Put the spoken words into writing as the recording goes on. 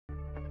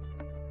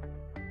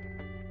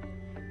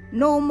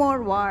No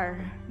more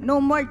war,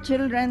 no more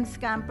children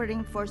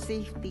scampering for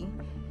safety,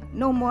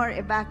 no more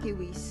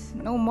evacuees,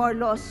 no more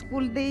lost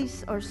school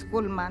days or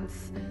school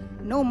months,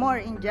 no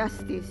more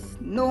injustice,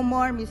 no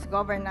more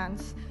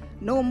misgovernance,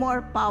 no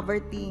more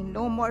poverty,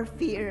 no more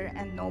fear,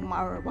 and no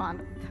more want.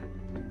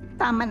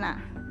 Tama na.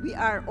 We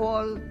are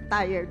all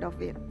tired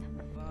of it.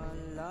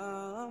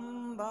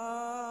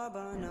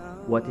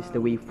 What is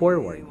the way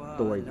forward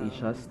toward a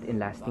just and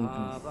lasting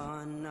peace?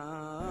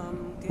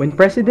 When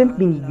President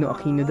Benigno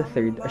Aquino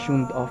III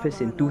assumed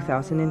office in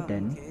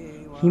 2010,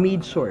 he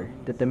made sure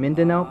that the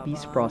Mindanao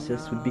peace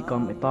process would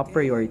become a top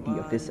priority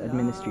of this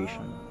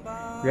administration,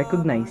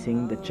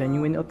 recognizing that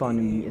genuine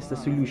autonomy is the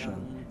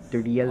solution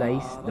to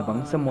realize the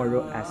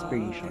Bangsamoro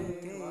aspiration.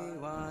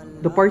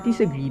 The parties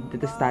agreed that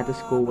the status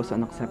quo was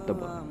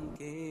unacceptable.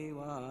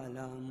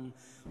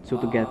 So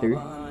together,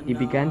 they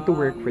began to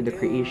work for the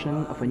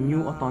creation of a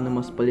new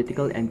autonomous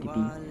political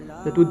entity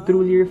that would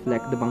truly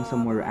reflect the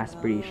Bangsamoro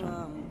aspiration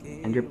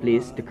and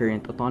replace the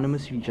current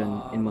autonomous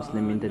region in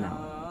Muslim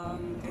Mindanao.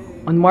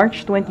 On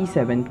March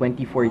 27,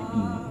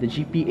 2014, the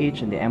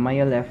GPH and the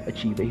MILF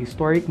achieved a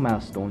historic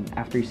milestone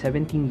after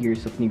 17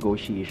 years of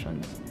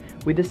negotiations,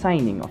 with the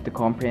signing of the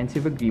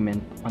Comprehensive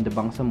Agreement on the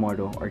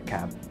Bangsamoro or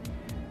CAB.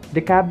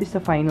 The CAB is the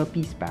final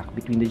peace pact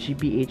between the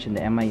GPH and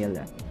the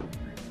MILF.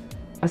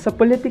 As a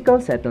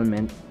political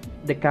settlement,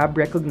 the CAB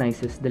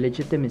recognizes the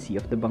legitimacy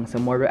of the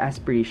Bangsamoro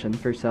aspiration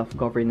for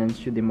self-governance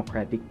through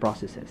democratic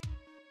processes.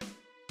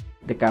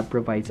 The CAB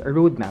provides a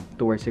roadmap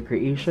towards the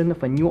creation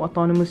of a new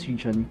autonomous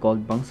region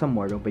called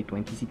Bangsamoro by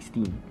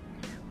 2016.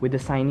 With the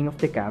signing of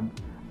the CAB,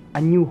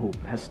 a new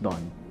hope has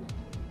dawned.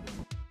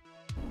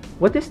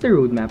 What is the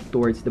roadmap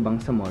towards the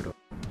Bangsamoro?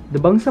 The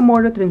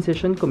Bangsamoro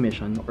Transition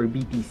Commission, or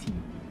BTC,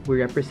 will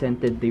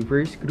represent a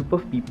diverse group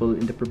of people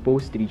in the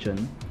proposed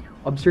region,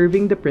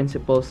 observing the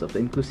principles of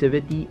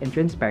inclusivity and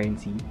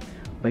transparency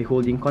by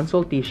holding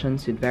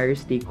consultations with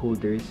various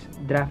stakeholders,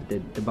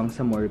 drafted the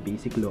Bangsamoro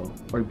Basic Law,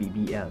 or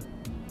BBL.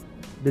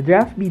 The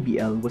draft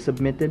BBL was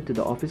submitted to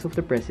the Office of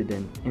the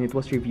President and it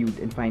was reviewed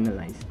and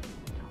finalized.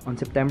 On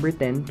September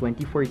 10,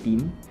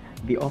 2014,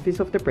 the Office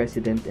of the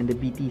President and the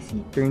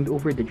BTC turned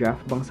over the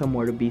draft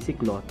Bangsamoro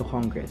Basic Law to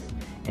Congress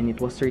and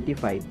it was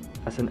certified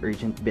as an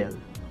urgent bill.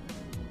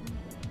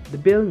 The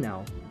bill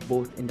now,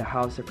 both in the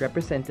House of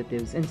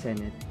Representatives and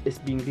Senate, is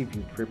being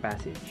reviewed for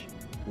passage.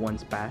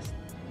 Once passed,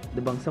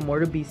 the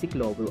Bangsamoro Basic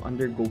Law will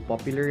undergo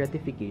popular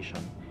ratification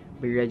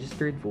by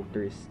registered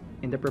voters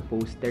in the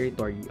proposed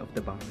territory of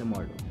the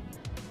Bangsamoro.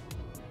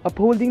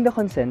 Upholding the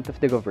consent of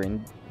the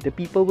governed, the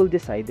people will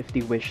decide if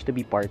they wish to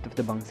be part of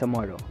the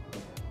Bangsamoro.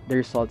 The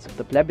results of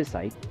the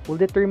plebiscite will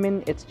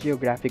determine its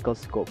geographical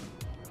scope.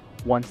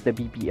 Once the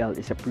BPL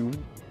is approved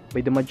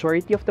by the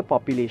majority of the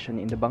population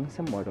in the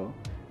Bangsamoro,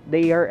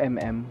 the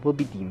ARMM will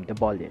be deemed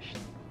abolished.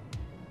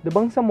 The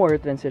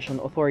Bangsamoro Transition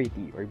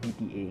Authority, or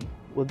BTA,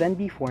 will then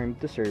be formed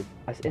to serve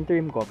as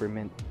interim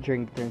government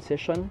during the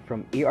transition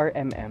from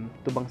ARMM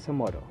to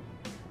Bangsamoro.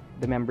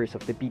 The members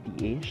of the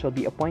BTA shall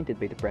be appointed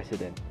by the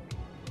President.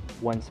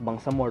 Once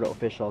Bangsamoro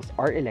officials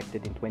are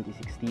elected in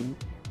 2016,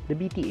 the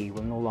BTA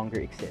will no longer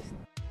exist.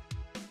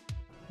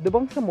 The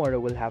Bangsamoro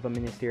will have a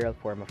ministerial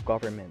form of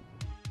government.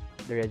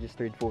 The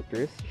registered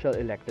voters shall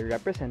elect their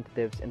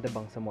representatives in the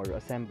Bangsamoro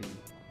Assembly,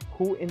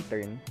 who in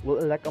turn will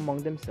elect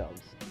among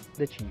themselves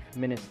the Chief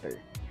Minister.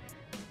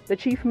 The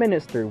Chief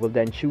Minister will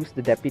then choose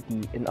the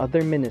deputy and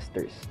other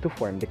ministers to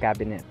form the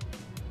cabinet.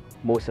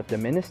 Most of the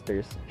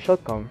ministers shall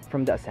come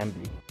from the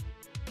Assembly.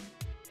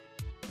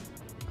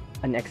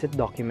 An exit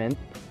document,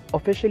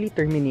 officially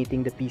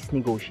terminating the peace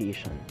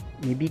negotiation,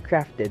 may be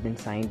crafted and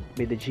signed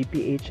by the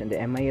GPH and the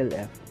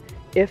MILF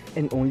if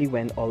and only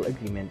when all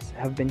agreements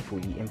have been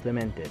fully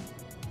implemented.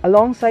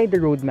 Alongside the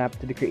roadmap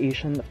to the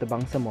creation of the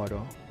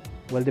Bangsamoro,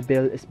 while the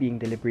bill is being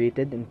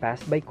deliberated and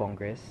passed by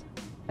Congress,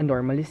 a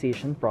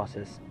normalization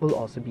process will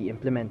also be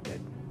implemented.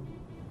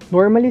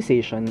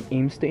 Normalization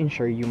aims to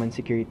ensure human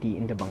security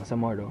in the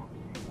Bangsamoro.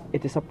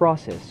 It is a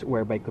process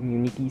whereby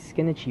communities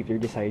can achieve their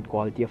desired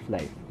quality of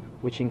life,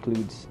 which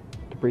includes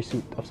the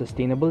pursuit of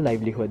sustainable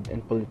livelihood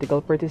and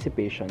political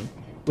participation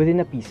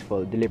within a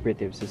peaceful,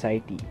 deliberative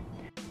society.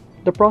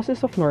 The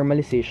process of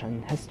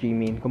normalization has three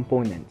main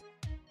components: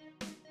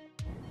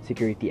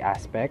 security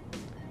aspect,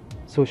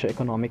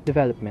 socio-economic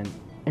development,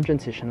 and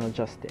transitional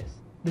justice.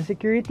 The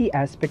security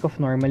aspect of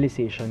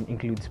normalization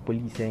includes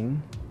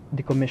policing,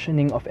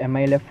 decommissioning of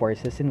MILF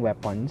forces and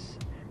weapons,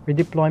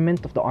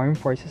 redeployment of the armed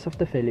forces of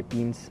the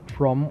Philippines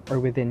from or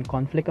within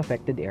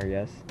conflict-affected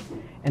areas,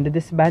 and the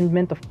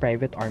disbandment of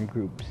private armed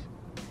groups.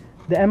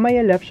 The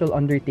MILF shall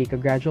undertake a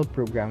gradual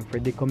program for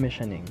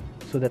decommissioning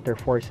so that their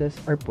forces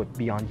are put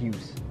beyond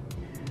use.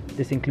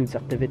 This includes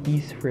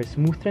activities for a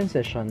smooth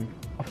transition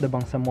of the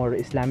Bangsamoro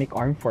Islamic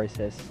Armed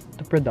Forces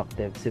to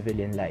productive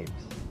civilian lives.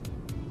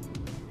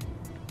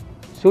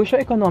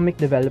 Socio-economic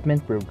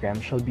development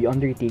programs shall be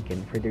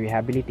undertaken for the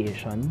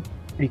rehabilitation,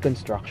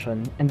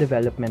 reconstruction, and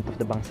development of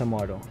the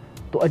Bangsamoro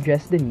to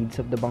address the needs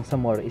of the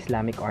Bangsamoro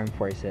Islamic Armed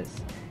Forces,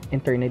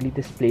 internally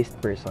displaced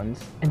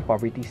persons, and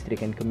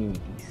poverty-stricken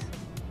communities.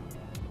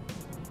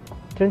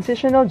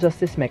 Transitional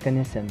justice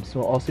mechanisms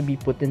will also be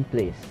put in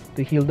place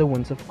to heal the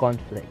wounds of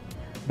conflict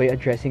by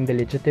addressing the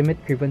legitimate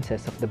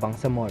grievances of the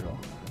Bangsamoro,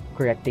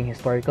 correcting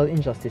historical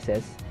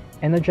injustices,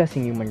 and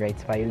addressing human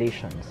rights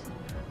violations.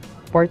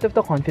 Part of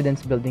the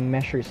confidence-building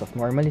measures of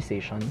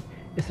normalization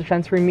is the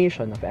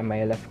transformation of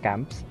MILF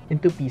camps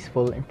into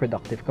peaceful and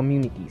productive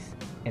communities,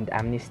 and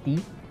amnesty,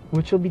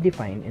 which will be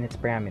defined in its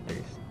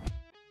parameters.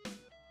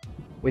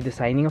 With the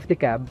signing of the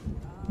CAB,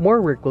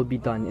 more work will be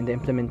done in the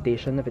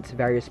implementation of its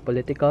various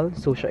political,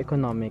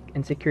 socio-economic,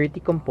 and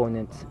security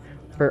components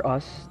for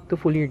us to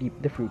fully reap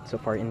the fruits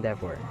of our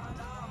endeavor.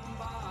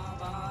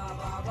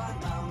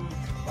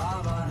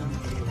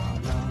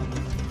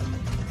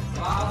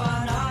 Baba